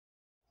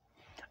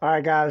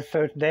Alright guys,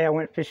 so today I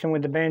went fishing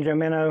with the Banjo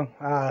Minnow.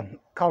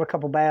 Caught a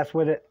couple bass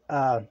with it.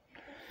 Then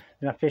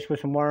I fished with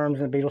some worms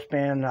and a beetle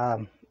spin.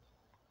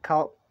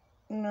 Caught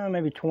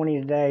maybe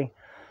 20 today.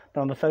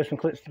 But I'm going to throw some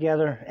clips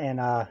together,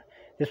 and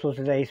this was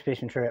today's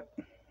fishing trip.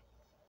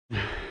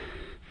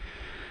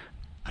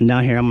 I'm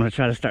down here. I'm going to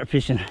try to start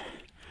fishing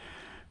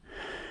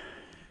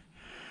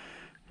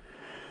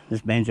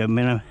this Banjo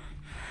Minnow.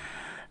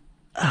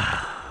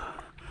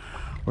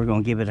 We're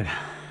going to give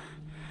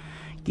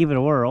it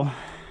a whirl.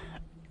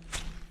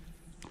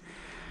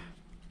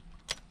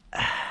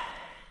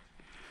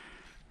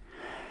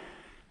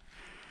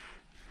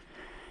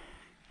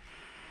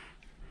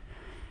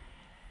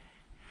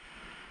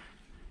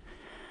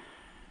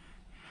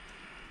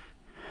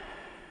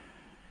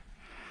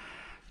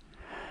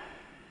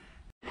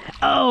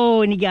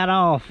 Oh, and he got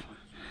off.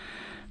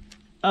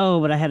 Oh,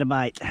 but I had a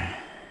bite.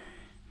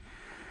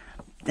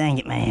 Dang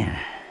it, man.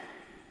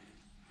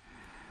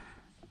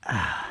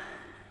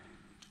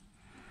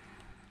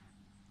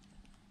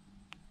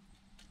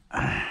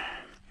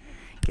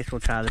 Guess we'll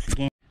try this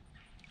again.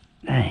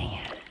 Dang.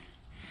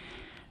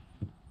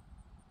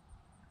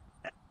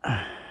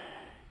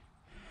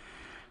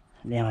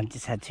 Damn, I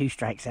just had 2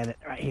 strikes at it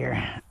right here.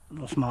 A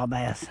little small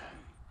bass.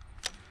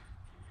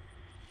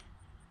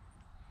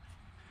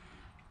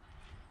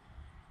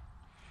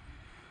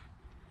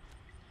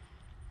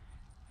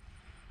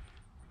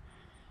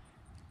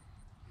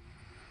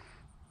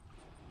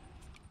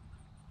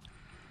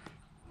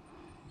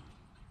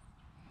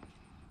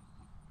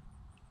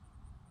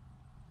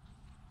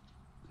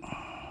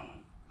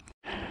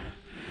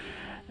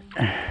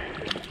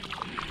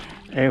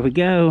 There we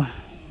go.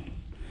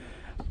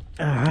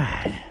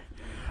 Alright,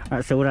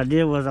 so what I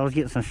did was I was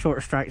getting some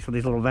short strikes with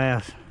these little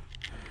bass.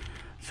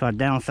 So I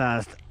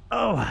downsized.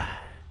 Oh,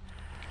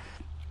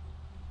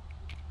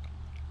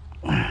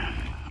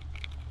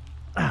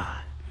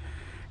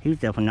 he's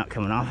definitely not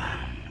coming off.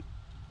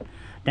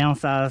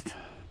 Downsized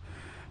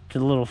to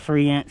the little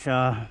 3-inch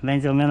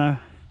Banjo Minnow.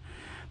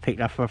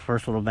 Picked up our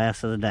first little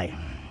bass of the day.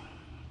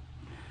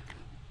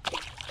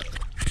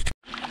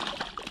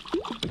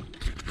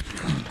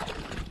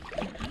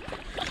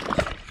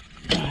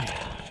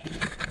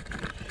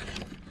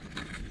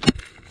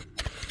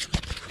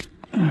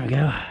 There we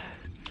go.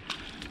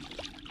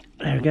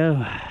 There we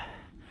go.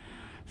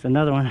 It's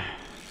another one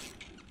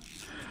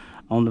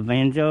on the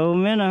Banjo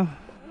Minnow.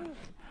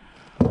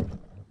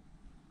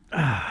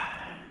 Caught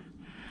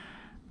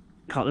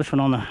this one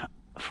on the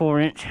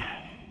 4-inch,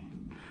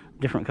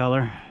 different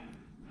color.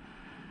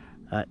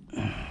 But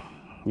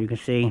you can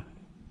see.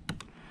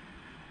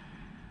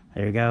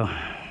 There you go.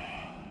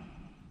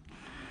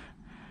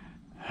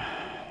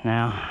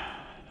 Now,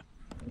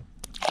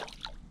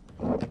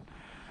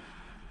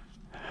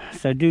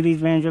 so do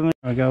these Banjo Minnow.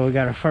 There we go. We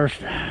got our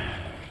first.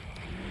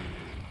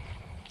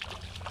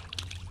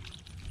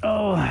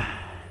 Oh,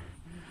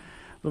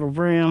 little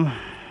bream.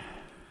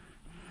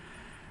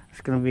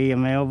 It's gonna be a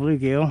male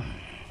bluegill.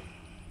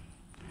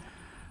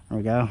 There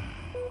we go.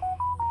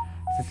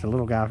 It's just a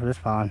little guy for this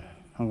pond.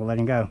 I'm gonna let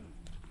him go.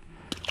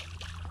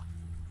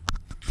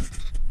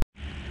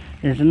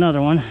 Here's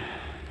another one.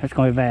 That's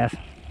gonna be bass.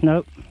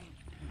 Nope.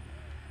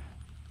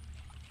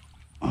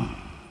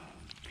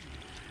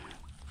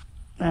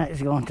 That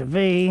is going to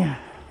be a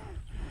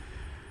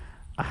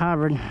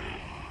hybrid.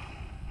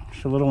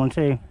 It's a little one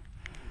too.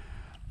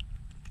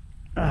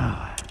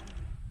 Oh,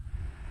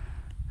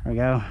 there we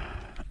go.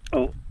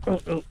 Oh, oh,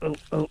 oh, oh,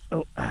 oh,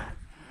 oh.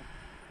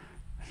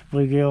 It's a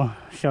bluegill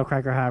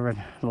shellcracker hybrid,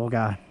 little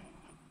guy.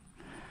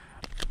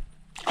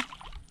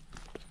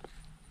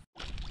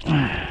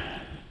 There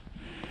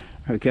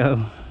we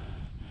go.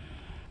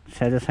 Just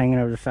had this hanging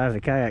over the side of the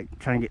kayak,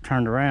 trying to get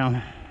turned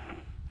around.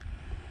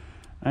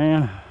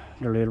 And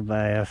they're little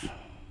bass.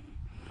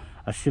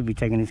 I should be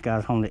taking these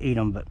guys home to eat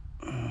them, but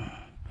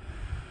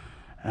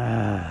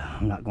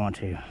I'm not going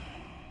to.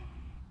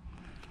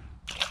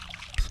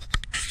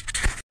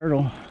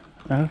 Turtle.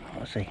 No,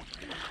 let's see.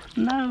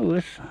 No,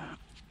 it's.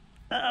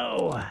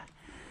 Oh,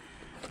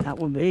 that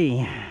would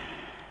be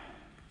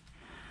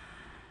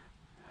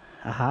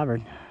a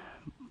hybrid.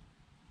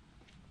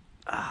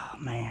 Oh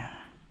man.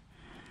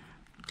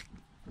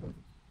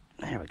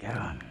 There we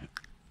go.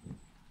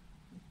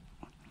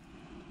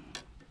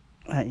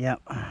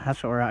 Yep,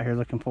 that's what we're out here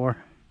looking for.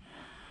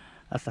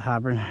 That's the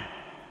hybrid.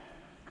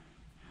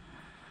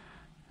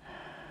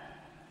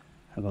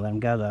 I'm gonna let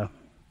him go though.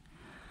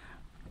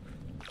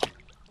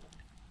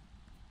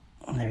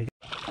 There you go.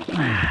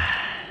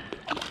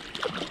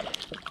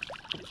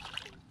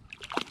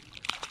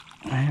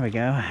 There we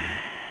go.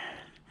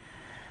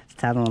 It's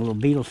tied on a little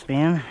beetle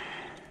spin.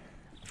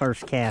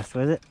 First cast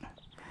with it.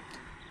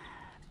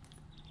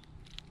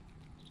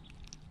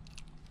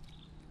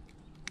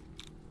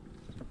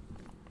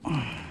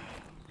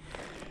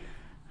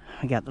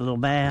 We got the little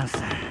bass.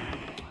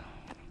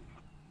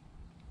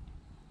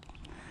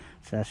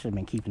 So I should have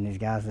been keeping these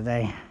guys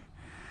today.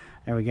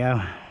 There we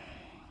go.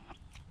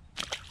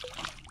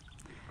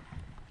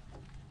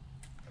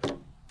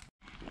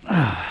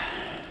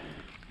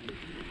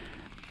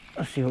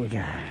 Let's see what we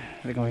got.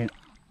 We're going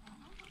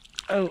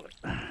Oh,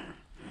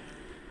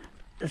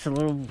 it's a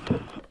little,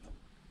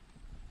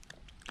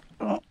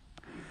 oh,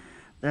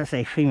 that's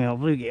a female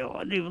bluegill,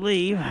 I do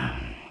believe.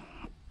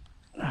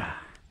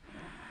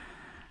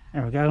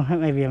 There we go. That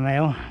may be a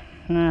male.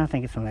 No, I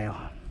think it's a male.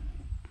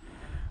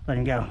 Let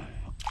him go.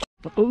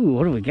 Ooh,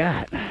 what do we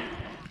got?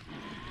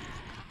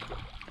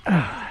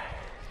 Oh,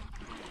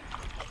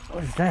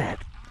 what is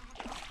that?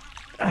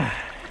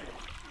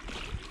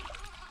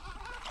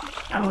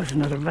 Oh, it's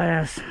another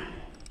bass.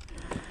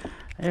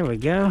 There we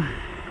go.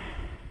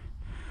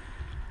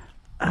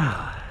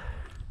 Oh,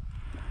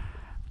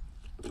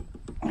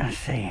 let's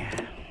see.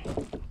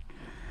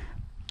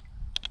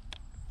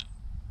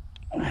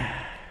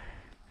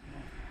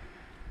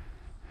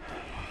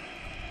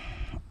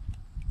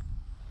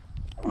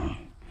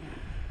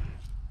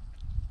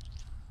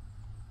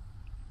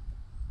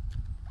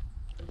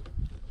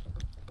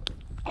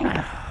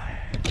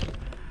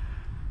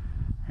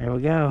 There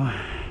we go.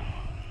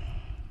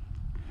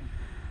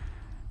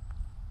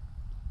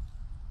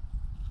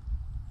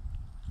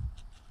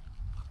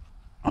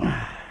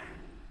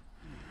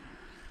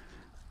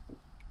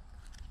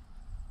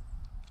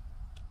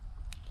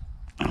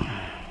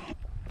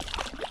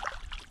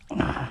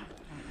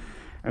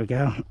 There we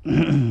go.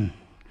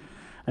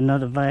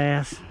 Another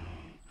bass.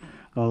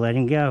 Gonna let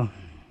him go.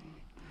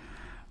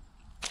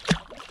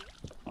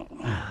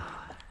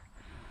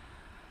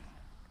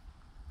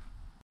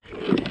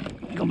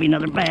 Gonna be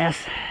another bass,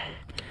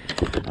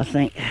 I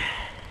think.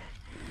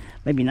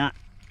 Maybe not.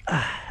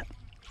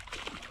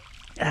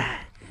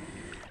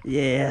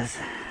 Yes,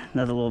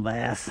 another little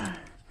bass.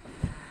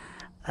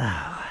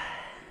 Oh.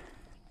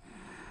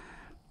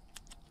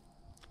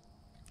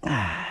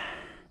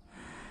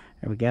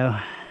 There we go.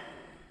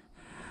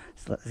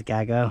 Let's let this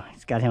guy go.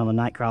 He's got him on the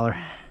night crawler.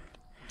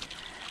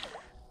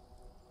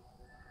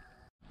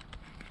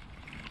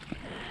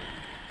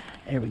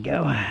 There we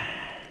go. I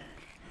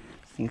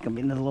think it's gonna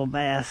be another little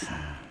bass.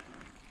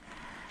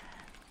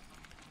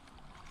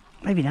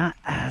 Maybe not.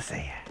 Let's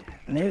see.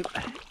 Nope.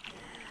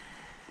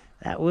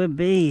 That would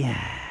be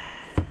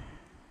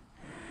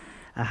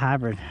a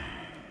hybrid.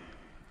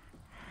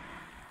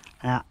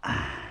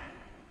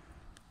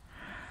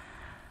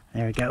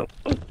 There we go.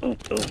 Ooh.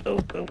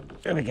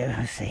 There we go.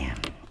 Let's see.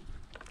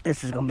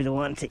 This is gonna be the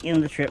one to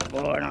end the trip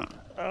for.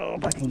 Oh,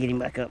 if I can get him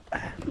back up.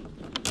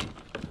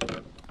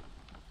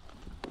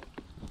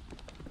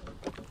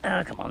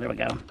 Oh, come on, there we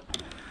go.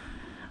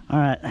 All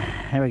right,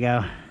 there we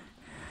go.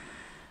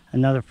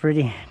 Another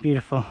pretty,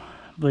 beautiful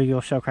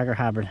bluegill shellcracker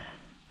hybrid.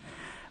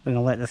 We're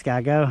gonna let this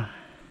guy go.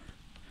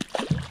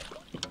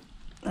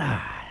 All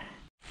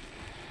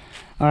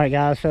right,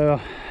 guys, so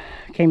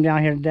I came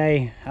down here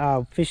today,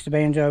 fished the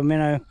Banjo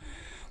Minnow.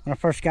 When I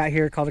first got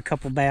here, caught a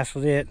couple bass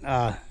with it.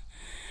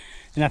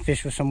 Then I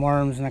fished with some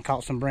worms, and I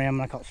caught some bream,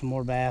 and I caught some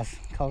more bass.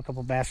 Caught a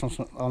couple bass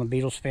on a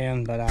beetle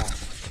spin, but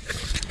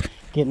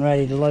getting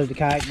ready to load the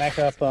kayak back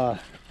up.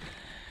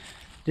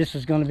 This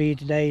is going to be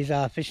today's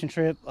fishing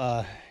trip.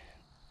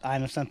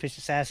 I'm a Sunfish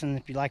Assassin.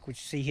 If you like what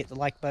you see, hit the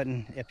like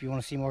button. If you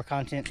want to see more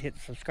content, hit the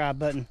subscribe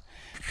button.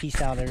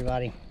 Peace out,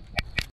 everybody.